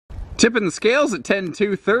Tipping the scales at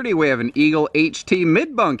 10-2-30, we have an Eagle HT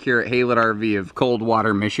mid-bunk here at Haylett RV of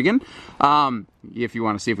Coldwater, Michigan. If you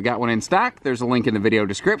want to see if we got one in stock, there's a link in the video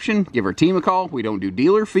description. Give our team a call. We don't do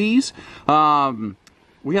dealer fees. We got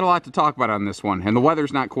a lot to talk about on this one, and the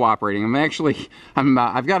weather's not cooperating.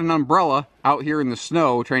 I've got an umbrella out here in the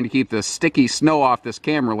snow trying to keep the sticky snow off this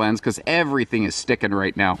camera lens because everything is sticking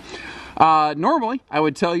right now. Normally, I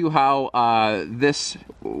would tell you how this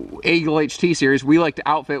Eagle HT series, we like to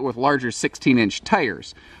outfit with larger 16-inch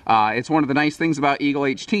tires. It's one of the nice things about Eagle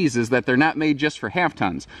HTs is that they're not made just for half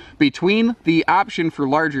tons. Between the option for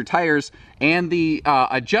larger tires and the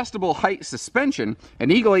adjustable height suspension,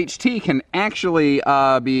 an Eagle HT can actually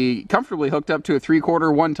be comfortably hooked up to a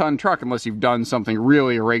 3/4 1-ton truck unless you've done something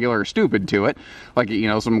really irregular or stupid to it, like, you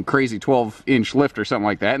know, some crazy 12-inch lift or something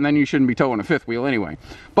like that, and then you shouldn't be towing a fifth wheel anyway.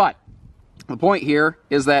 But the point here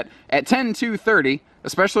is that at 10-2-30,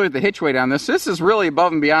 especially with the hitch weight on this, this is really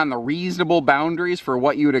above and beyond the reasonable boundaries for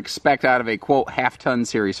what you would expect out of a, quote, half-ton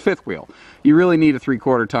series fifth wheel. You really need a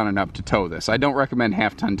 3/4 ton and up to tow this. I don't recommend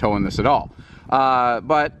half-ton towing this at all.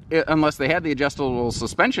 Unless they had the adjustable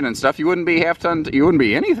suspension and stuff, you wouldn't be half-ton, you wouldn't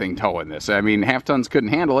be anything towing this. I mean, half-tons couldn't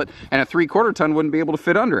handle it, and a 3/4 ton wouldn't be able to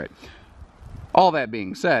fit under it. All that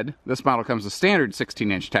being said, this model comes with standard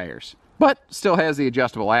 16-inch tires, but still has the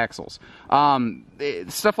adjustable axles.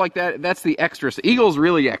 Stuff like that, that's the extra. Eagle's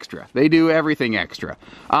really extra. They do everything extra.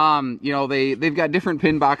 You know, they've got different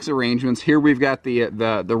pin box arrangements. Here we've got the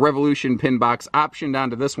Revolution pin box optioned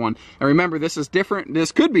onto this one. And remember, this is different.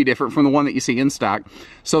 This could be different from the one that you see in stock.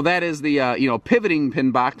 So that is the you know, pivoting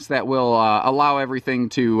pin box that will allow everything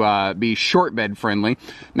to be short bed friendly.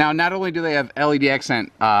 Now, not only do they have LED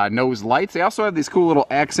accent nose lights, they also have these cool little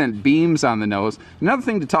accent beams on the nose. Another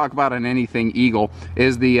thing to talk about on anything Eagle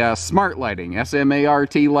is the smart lighting,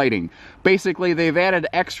 SMART lighting. Basically, they've added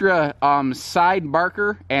extra side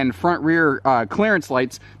marker and front rear clearance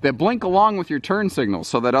lights that blink along with your turn signals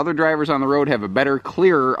so that other drivers on the road have a better,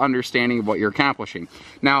 clearer understanding of what you're accomplishing.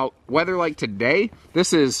 Now, weather like today,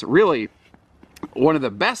 this is really one of the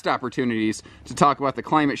best opportunities to talk about the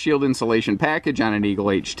Climate Shield insulation package on an Eagle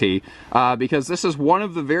HT, because this is one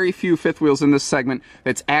of the very few fifth wheels in this segment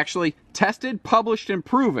that's actually tested, published, and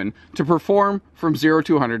proven to perform from 0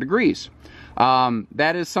 to 100 degrees.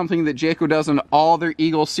 That is something that Jayco does in all their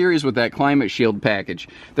Eagle series with that Climate Shield package.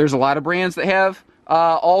 There's a lot of brands that have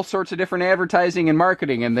all sorts of different advertising and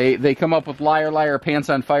marketing, and they come up with liar, liar, pants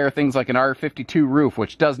on fire things like an R52 roof,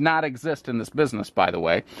 which does not exist in this business, by the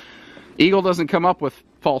way. Eagle doesn't come up with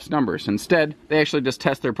false numbers. Instead, they actually just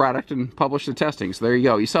test their product and publish the testing. So there you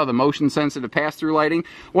go. You saw the motion sensitive pass-through lighting.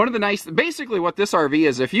 One of the nice, basically what this RV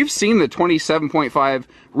is, if you've seen the 27.5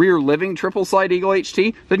 rear living triple slide Eagle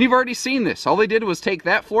HT, then you've already seen this. All they did was take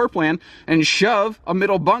that floor plan and shove a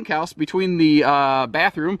middle bunkhouse between the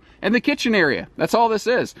bathroom and the kitchen area. That's all this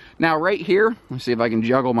is. Now right here, let's see if I can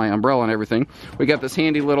juggle my umbrella and everything. We got this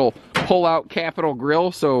handy little pull-out capital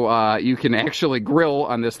grill, so you can actually grill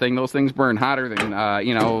on this thing. Those things burn hotter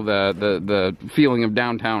than you know, the feeling of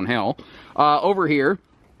downtown hell. Over here,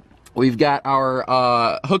 we've got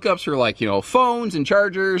our hookups for, like, you know, phones and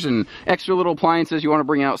chargers and extra little appliances you want to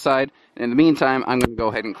bring outside. In the meantime, I'm going to go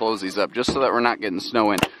ahead and close these up just so that we're not getting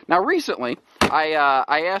snow in. Now, recently,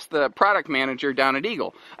 I asked the product manager down at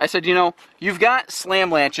Eagle, I said, you know, you've got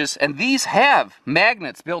slam latches, and these have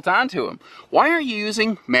magnets built onto them. Why aren't you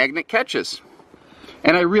using magnet catches?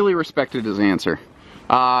 And I really respected his answer.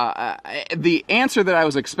 The answer that I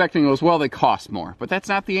was expecting was, well, they cost more. But that's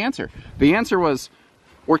not the answer. The answer was,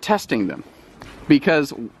 we're testing them.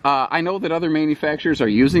 Because I know that other manufacturers are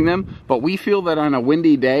using them, but we feel that on a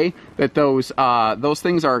windy day that those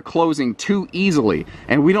things are closing too easily,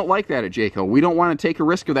 and we don't like that at Jayco. We don't want to take a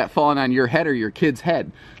risk of that falling on your head or your kid's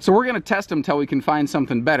head. So we're going to test them until we can find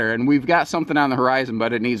something better, and we've got something on the horizon,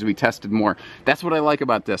 but it needs to be tested more. That's what I like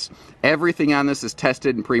about this. Everything on this is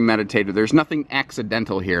tested and premeditated. There's nothing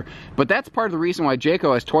accidental here. But that's part of the reason why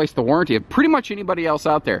Jayco has twice the warranty of pretty much anybody else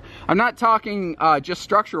out there. I'm not talking just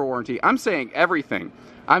structural warranty. I'm saying everything.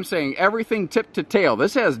 I'm saying everything tip to tail.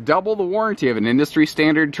 This has double the warranty of an industry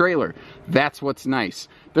standard trailer. That's what's nice.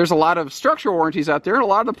 There's a lot of structural warranties out there, and a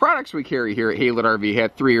lot of the products we carry here at Haylett RV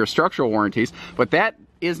had 3-year structural warranties, but that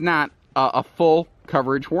is not a full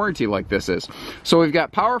coverage warranty like this is. So we've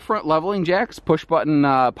got power front leveling jacks, push button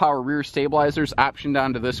power rear stabilizers optioned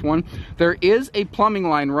onto this one. There is a plumbing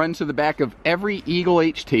line run to the back of every Eagle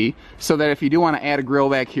HT, so that if you do want to add a grill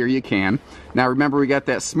back here, you can. Now remember, we got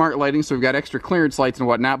that smart lighting, so we've got extra clearance lights and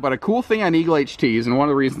whatnot. But a cool thing on Eagle HTs, and one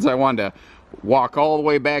of the reasons I wanted to walk all the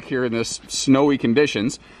way back here in this snowy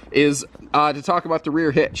conditions, is to talk about the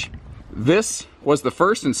rear hitch. This was the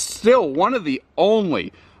first and still one of the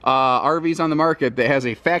only RVs on the market that has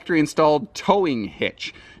a factory-installed towing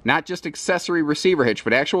hitch. Not just accessory receiver hitch,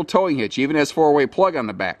 but actual towing hitch. Even has 4-way plug on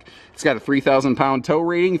the back. It's got a 3,000-pound tow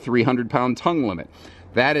rating, 300-pound tongue limit.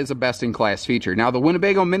 That is a best-in-class feature. Now, the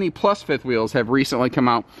Winnebago Mini Plus fifth wheels have recently come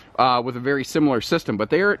out with a very similar system, but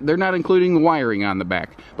they're not including the wiring on the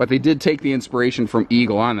back. But they did take the inspiration from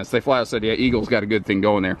Eagle on this. They flat out said, yeah, Eagle's got a good thing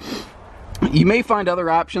going there. You may find other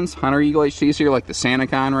options on our Eagle HTs here, like the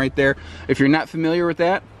SantaCon right there. If you're not familiar with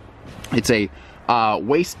that, it's a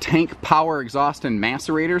waste tank power exhaust and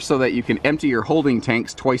macerator so that you can empty your holding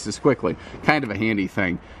tanks twice as quickly. Kind of a handy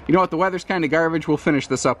thing. You know what, the weather's kind of garbage. We'll finish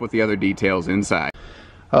this up with the other details inside.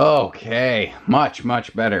 Okay,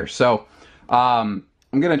 much better. So I'm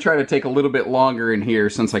gonna try to take a little bit longer in here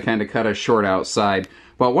since I kind of cut us short outside.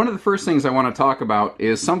 But one of the first things I want to talk about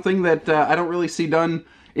is something that I don't really see done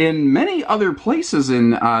in many other places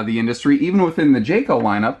in the industry, even within the Jayco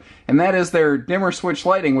lineup, and that is their dimmer switch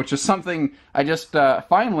lighting, which is something I just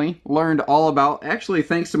finally learned all about, actually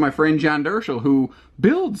thanks to my friend John Dershel, who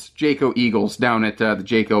builds Jayco Eagles down at the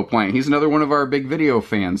Jayco plant. He's another one of our big video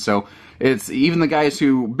fans, so it's even the guys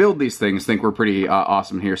who build these things think we're pretty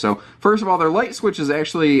awesome here. So first of all, their light switch is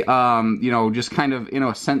actually, you know, just kind of, in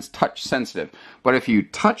a sense, touch sensitive. But if you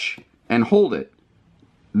touch and hold it,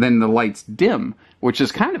 then the lights dim, which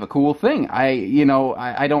is kind of a cool thing.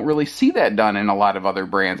 I don't really see that done in a lot of other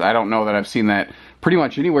brands. I don't know that I've seen that pretty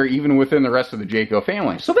much anywhere, even within the rest of the Jayco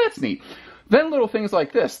family. So that's neat. Then little things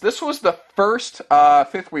like this. This was the first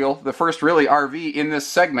fifth wheel, the first really RV in this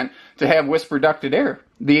segment to have whisper ducted air,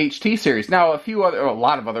 the HT series. Now a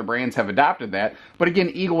lot of other brands have adopted that, but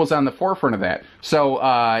again, Eagle was on the forefront of that. So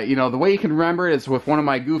you know, the way you can remember it is with one of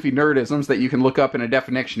my goofy nerdisms that you can look up in a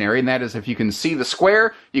dictionary, and that is, if you can see the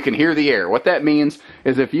square, you can hear the air. What that means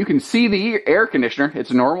is if you can see the air conditioner,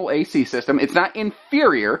 it's a normal AC system. It's not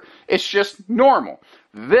inferior, it's just normal.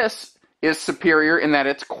 This is superior in that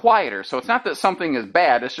it's quieter. So it's not that something is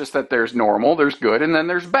bad, it's just that there's normal, there's good, and then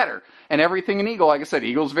there's better. And everything in Eagle, like I said,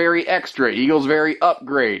 Eagle's very extra, Eagle's very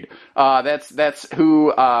upgrade. That's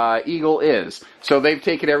who Eagle is. So they've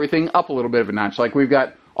taken everything up a little bit of a notch. Like we've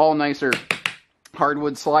got all nicer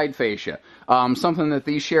hardwood slide fascia. Something that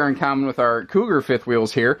these share in common with our Cougar fifth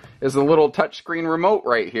wheels here is the little touchscreen remote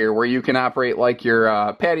right here, where you can operate like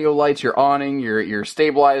your patio lights, your awning, your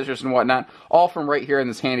stabilizers and whatnot, all from right here in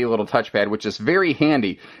this handy little touchpad, which is very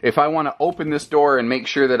handy if I want to open this door and make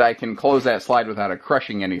sure that I can close that slide without it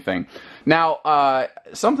crushing anything. Now,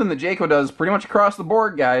 something that Jayco does pretty much across the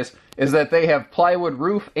board, guys, is that they have plywood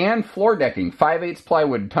roof and floor decking. 5/8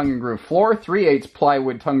 plywood tongue and groove floor, 3/8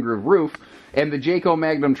 plywood tongue groove roof, and the Jayco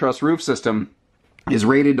Magnum Truss roof system is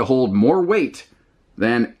rated to hold more weight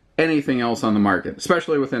than anything else on the market,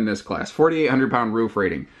 especially within this class. 4,800-pound roof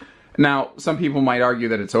rating. Now, some people might argue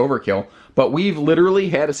that it's overkill, but we've literally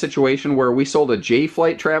had a situation where we sold a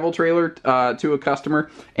J-Flight travel trailer to a customer,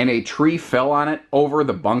 and a tree fell on it over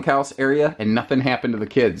the bunkhouse area, and nothing happened to the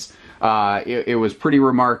kids. It was pretty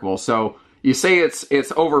remarkable. So you say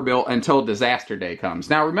it's overbuilt until disaster day comes.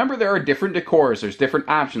 Now remember, there are different decors, there's different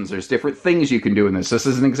options, there's different things you can do in this. This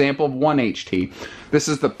is an example of one HT. This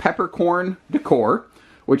is the peppercorn decor,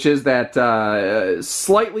 which is that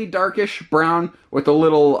slightly darkish brown with a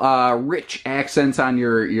little rich accents on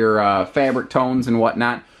your fabric tones and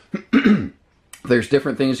whatnot. There's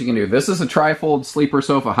different things you can do. This is a tri-fold sleeper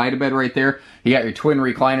sofa hide-a-bed right there. You got your twin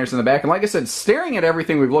recliners in the back. And like I said, staring at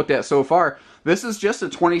everything we've looked at so far, this is just a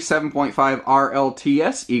 27.5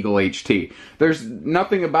 RLTS Eagle HT. There's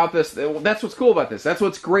nothing about this. That's what's cool about this. That's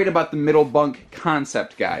what's great about the middle bunk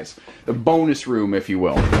concept, guys. The bonus room, if you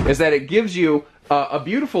will, is that it gives you a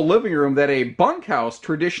beautiful living room that a bunkhouse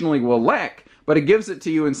traditionally will lack, but it gives it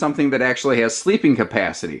to you in something that actually has sleeping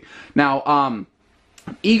capacity. Now,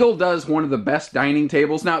 Eagle does one of the best dining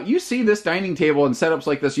tables. Now, you see this dining table and setups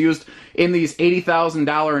like this used in these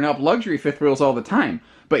 $80,000 and up luxury fifth wheels all the time.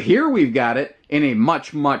 But here we've got it in a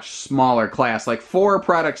much smaller class, like 4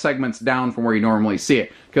 product segments down from where you normally see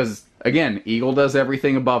it. Because, again, Eagle does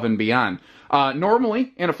everything above and beyond.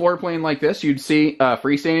 Normally, in a floor plan like this, you'd see a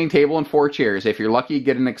freestanding table and 4 chairs. If you're lucky, you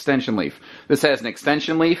get an extension leaf. This has an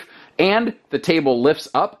extension leaf, and the table lifts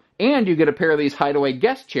up, and you get a pair of these hideaway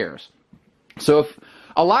guest chairs. So if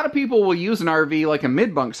a lot of people will use an RV like a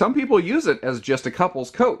mid-bunk, some people use it as just a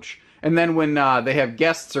couple's coach. And then when they have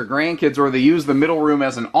guests or grandkids, or they use the middle room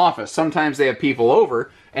as an office, sometimes they have people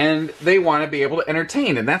over and they want to be able to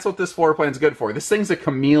entertain. And that's what this floor plan is good for. This thing's a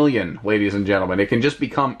chameleon, ladies and gentlemen. It can just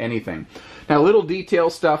become anything. Now, little detail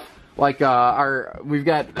stuff like we've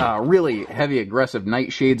got really heavy aggressive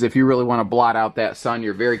night shades. If you really want to blot out that sun,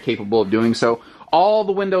 you're very capable of doing so. all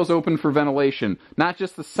the windows open for ventilation, not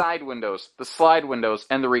just the side windows, the slide windows,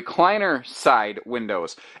 and the recliner side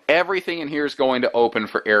windows. Everything in here is going to open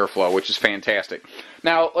for airflow, which is fantastic.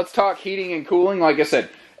 Now, let's talk heating and cooling. Like I said,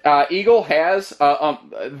 Eagle has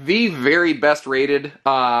the very best rated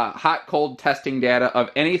hot-cold testing data of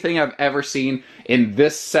anything I've ever seen in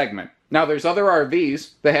this segment. Now, there's other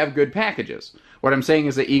RVs that have good packages. What I'm saying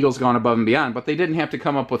is that Eagle's gone above and beyond, but they didn't have to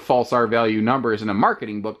come up with false R-value numbers in a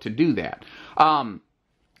marketing book to do that.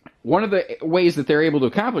 One of the ways that they're able to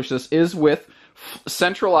accomplish this is with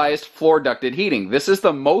centralized floor ducted heating. This is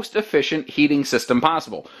the most efficient heating system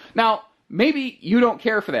possible. Now, maybe you don't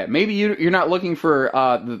care for that. Maybe you're not looking for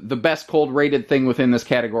the best cold rated thing within this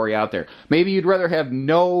category out there. Maybe you'd rather have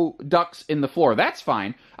no ducts in the floor. That's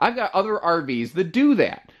fine. I've got other RVs that do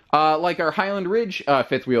that. Like our Highland Ridge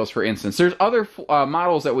fifth wheels, for instance. There's other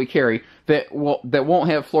models that we carry that won't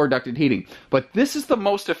have floor ducted heating. But this is the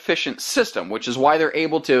most efficient system, which is why they're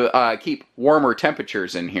able to keep warmer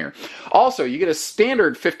temperatures in here. Also, you get a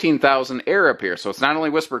standard 15,000 air up here, so it's not only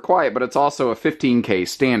whisper quiet, but it's also a 15K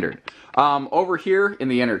standard. Over here in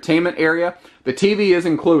the entertainment area, the TV is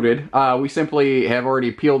included. We simply have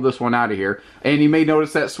already peeled this one out of here. And you may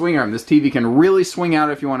notice that swing arm. This TV can really swing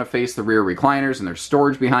out if you want to face the rear recliners, and there's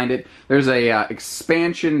storage behind it. There's a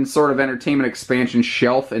expansion, sort of entertainment expansion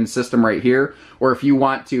shelf and system right here, or if you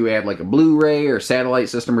want to add like a Blu-ray or satellite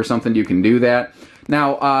system or something, you can do that.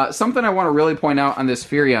 Now, something I want to really point out on this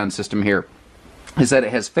Furrion system here is that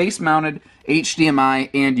it has face-mounted HDMI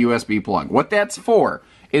and USB plug. What that's for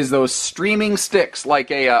is those streaming sticks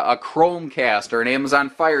like a Chromecast or an Amazon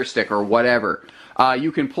Fire Stick or whatever.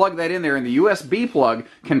 You can plug that in there, and the USB plug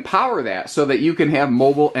can power that so that you can have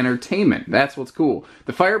mobile entertainment. That's what's cool.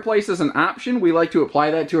 The fireplace is an option. We like to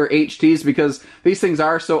apply that to our HTs because these things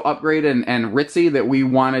are so upgraded and ritzy that we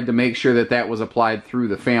wanted to make sure that that was applied through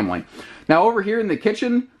the family. Now over here in the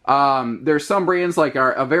kitchen, there's some brands like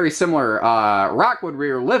a very similar Rockwood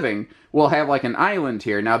Rear Living will have like an island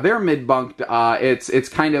here. Now they're mid-bunked. It's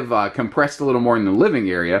kind of compressed a little more in the living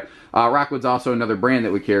area. Rockwood's also another brand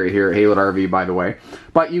that we carry here at Haylett RV, by the way.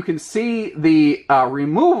 But you can see the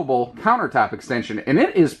removable countertop extension, and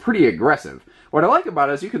it is pretty aggressive. What I like about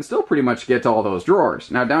it is you can still pretty much get to all those drawers.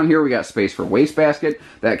 Now down here we got space for wastebasket.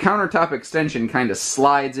 That countertop extension kind of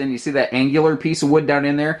slides in. You see that angular piece of wood down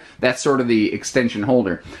in there? That's sort of the extension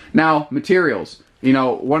holder. Now, materials. You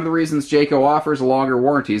know, one of the reasons Jayco offers longer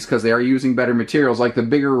warranties because they are using better materials, like the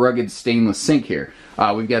bigger rugged stainless sink here.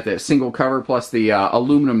 We've got that single cover plus the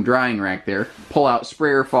aluminum drying rack there. Pull-out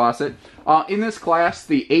sprayer faucet. In this class,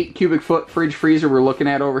 the 8 cubic foot fridge freezer we're looking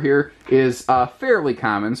at over here is fairly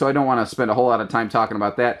common, so I don't want to spend a whole lot of time talking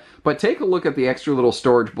about that. But take a look at the extra little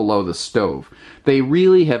storage below the stove. They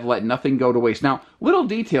really have let nothing go to waste. Now, little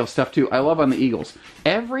detail stuff too I love on the Eagles.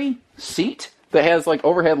 Every seat that has like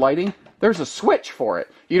overhead lighting, there's a switch for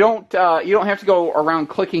it. You don't have to go around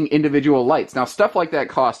clicking individual lights. Now, stuff like that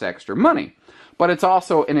costs extra money, but it's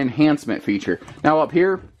also an enhancement feature. Now, up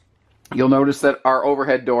here, you'll notice that our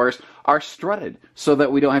overhead doors are strutted so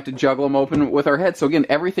that we don't have to juggle them open with our head. So again,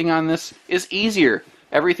 everything on this is easier.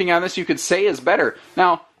 Everything on this you could say is better.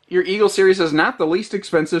 Now, your Eagle series is not the least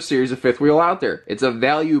expensive series of fifth wheel out there. It's a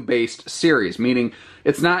value-based series, meaning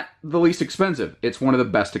it's not the least expensive. It's one of the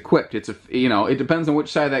best equipped. It's it depends on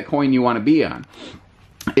which side of that coin you want to be on.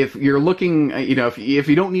 If you're looking, if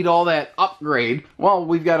you don't need all that upgrade, well,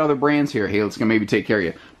 we've got other brands here. Hey, let's maybe take care of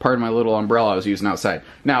you. Pardon my little umbrella I was using outside.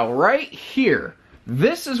 Now, right here,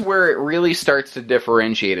 this is where it really starts to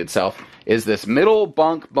differentiate itself, is this middle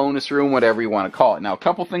bunk bonus room, whatever you want to call it. Now, a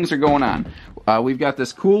couple things are going on. We've got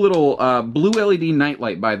this cool little blue LED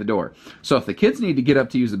nightlight by the door. So if the kids need to get up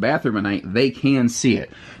to use the bathroom at night, they can see it.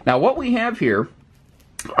 Now, what we have here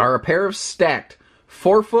are a pair of stacked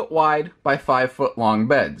 4 foot wide by 5 foot long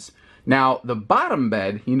beds. Now, the bottom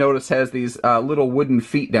bed, you notice, has these little wooden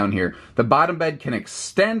feet down here. The bottom bed can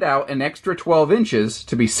extend out an extra 12 inches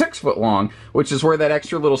to be 6 foot long, which is where that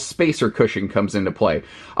extra little spacer cushion comes into play.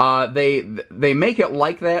 They make it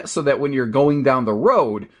like that so that when you're going down the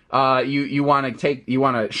road, you want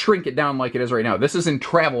to shrink it down like it is right now. This is in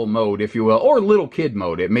travel mode, if you will, or little kid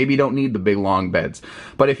mode. It maybe don't need the big long beds.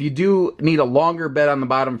 But if you do need a longer bed on the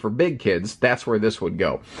bottom for big kids, that's where this would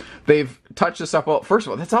go. They've touched this up. Well, first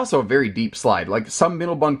of all, that's also a very deep slide. Like some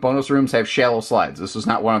middle bunk bonus rooms have shallow slides. This is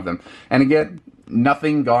not one of them. And again,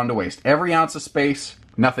 nothing gone to waste. Every ounce of space,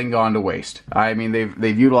 nothing gone to waste. I mean,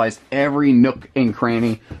 they've utilized every nook and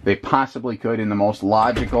cranny they possibly could in the most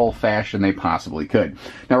logical fashion they possibly could.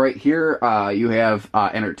 Now, right here, you have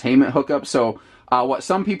entertainment hookup. So What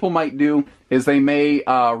some people might do is they may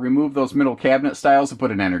remove those middle cabinet styles and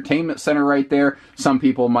put an entertainment center right there. Some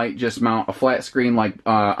people might just mount a flat screen like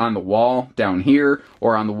on the wall down here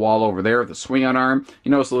or on the wall over there with a swing-on arm.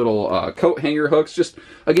 You notice the little coat hanger hooks. Just,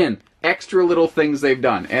 again, extra little things they've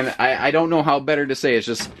done. And I don't know how better to say. It's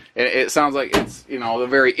just, it sounds like it's, you know, the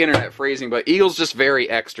very internet phrasing, but Eagle's just very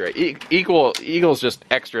extra. Eagle's just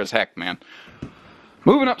extra as heck, man.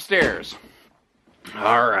 Moving upstairs.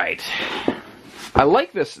 All right. I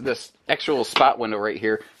like this extra little spot window right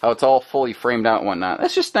here, how it's all fully framed out and whatnot.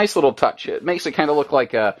 That's just a nice little touch. It makes it kind of look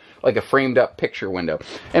like a framed up picture window.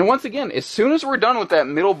 And once again, as soon as we're done with that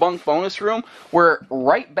middle bunk bonus room, we're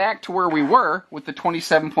right back to where we were with the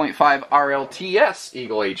 27.5 RLTS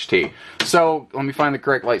Eagle HT. So let me find the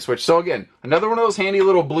correct light switch. So again, another one of those handy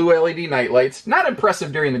little blue LED night lights. Not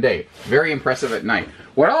impressive during the day, very impressive at night.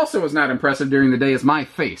 What also is not impressive during the day is my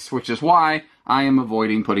face, which is why I am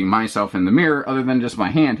avoiding putting myself in the mirror other than just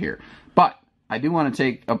my hand here. But I do want to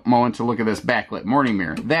take a moment to look at this backlit morning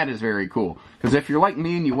mirror. That is very cool. Because if you're like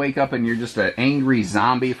me and you wake up and you're just an angry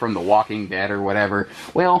zombie from The Walking Dead or whatever,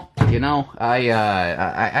 well, you know,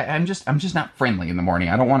 I'm just not friendly in the morning.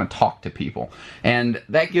 I don't want to talk to people. And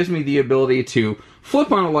that gives me the ability to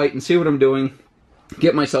flip on a light and see what I'm doing,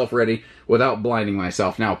 get myself ready without blinding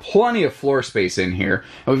myself. Now, plenty of floor space in here.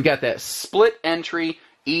 And we've got that split entry,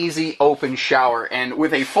 easy open shower, and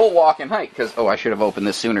with a full walk-in height, because, oh, I should have opened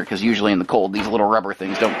this sooner, because usually in the cold, these little rubber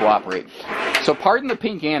things don't cooperate. So pardon the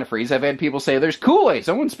pink antifreeze. I've had people say, there's Kool-Aid.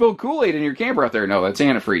 Someone spilled Kool-Aid in your camper out there. No, that's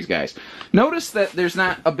antifreeze, guys. Notice that there's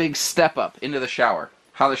not a big step up into the shower.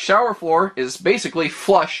 How the shower floor is basically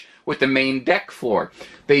flush with the main deck floor.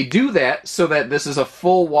 They do that so that this is a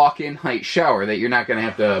full walk-in height shower that you're not going to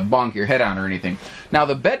have to bonk your head on or anything. Now,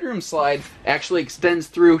 the bedroom slide actually extends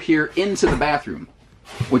through here into the bathroom,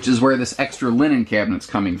 which is where this extra linen cabinet's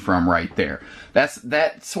coming from right there.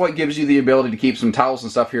 That's what gives you the ability to keep some towels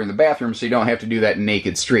and stuff here in the bathroom so you don't have to do that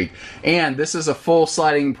naked streak. And this is a full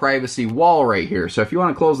sliding privacy wall right here. So if you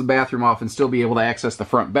want to close the bathroom off and still be able to access the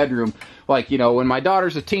front bedroom, like, you know, when my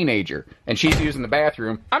daughter's a teenager and she's using the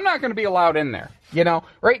bathroom, I'm not going to be allowed in there. You know,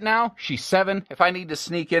 right now, she's 7. If I need to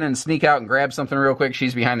sneak in and sneak out and grab something real quick,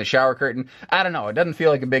 she's behind the shower curtain. I don't know. It doesn't feel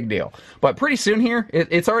like a big deal. But pretty soon here,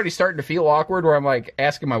 it's already starting to feel awkward where I'm like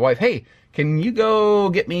asking my wife, hey, can you go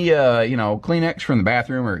get me, you know, Kleenex from the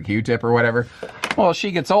bathroom or a Q-tip or whatever? Well, as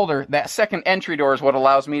she gets older, that second entry door is what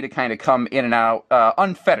allows me to kind of come in and out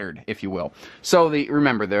unfettered, if you will. So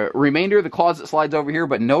remember, the remainder of the closet slides over here,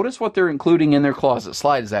 but notice what they're including in their closet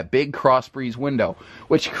slide is that big cross breeze window,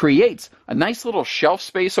 which creates a nice little shelf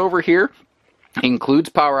space over here. Includes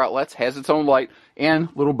power outlets, has its own light, and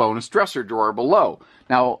little bonus dresser drawer below.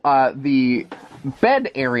 Now, the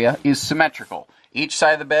bed area is symmetrical. Each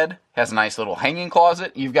side of the bed has a nice little hanging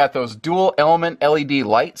closet. You've got those dual element LED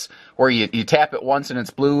lights where you tap it once and it's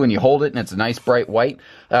blue and you hold it and it's a nice bright white.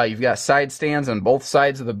 You've got side stands on both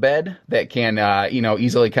sides of the bed that can, you know,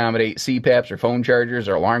 easily accommodate CPAPs or phone chargers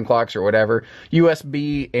or alarm clocks or whatever.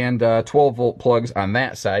 USB and 12-volt plugs on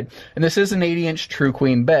that side. And this is an 80-inch True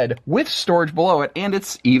Queen bed with storage below it, and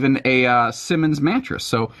it's even a Simmons mattress.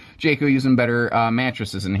 So Jayco using better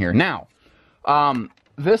mattresses in here. Now,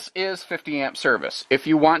 this is 50 amp service. If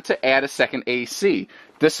you want to add a second AC,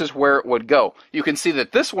 this is where it would go. You can see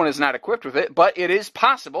that this one is not equipped with it, but it is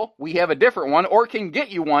possible we have a different one or can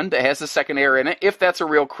get you one that has a second air in it if that's a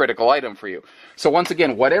real critical item for you. So once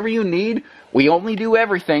again, whatever you need, we only do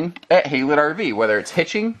everything at Haylett RV, whether it's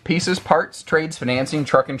hitching, pieces, parts, trades, financing,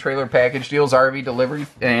 truck and trailer package deals, RV delivery,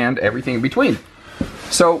 and everything in between.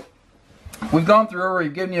 So we've gone through,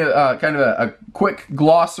 we've given you kind of a quick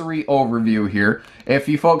glossary overview here. If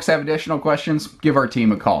you folks have additional questions, give our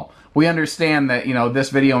team a call. We understand that, you know, this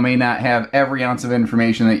video may not have every ounce of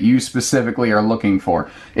information that you specifically are looking for.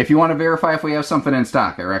 If you want to verify if we have something in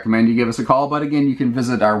stock, I recommend you give us a call. But again, you can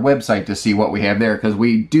visit our website to see what we have there, because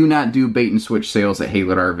we do not do bait and switch sales at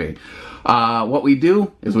Haylett RV. What we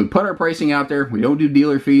do is we put our pricing out there. We don't do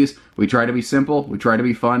dealer fees. We try to be simple. We try to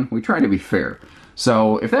be fun. We try to be fair.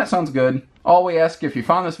 So if that sounds good, all we ask, if you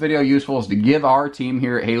found this video useful, is to give our team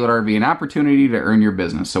here at Haylett RV an opportunity to earn your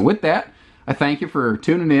business. So with that, I thank you for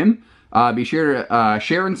tuning in. Be sure to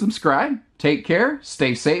share and subscribe. Take care,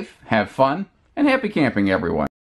 stay safe, have fun, and happy camping, everyone.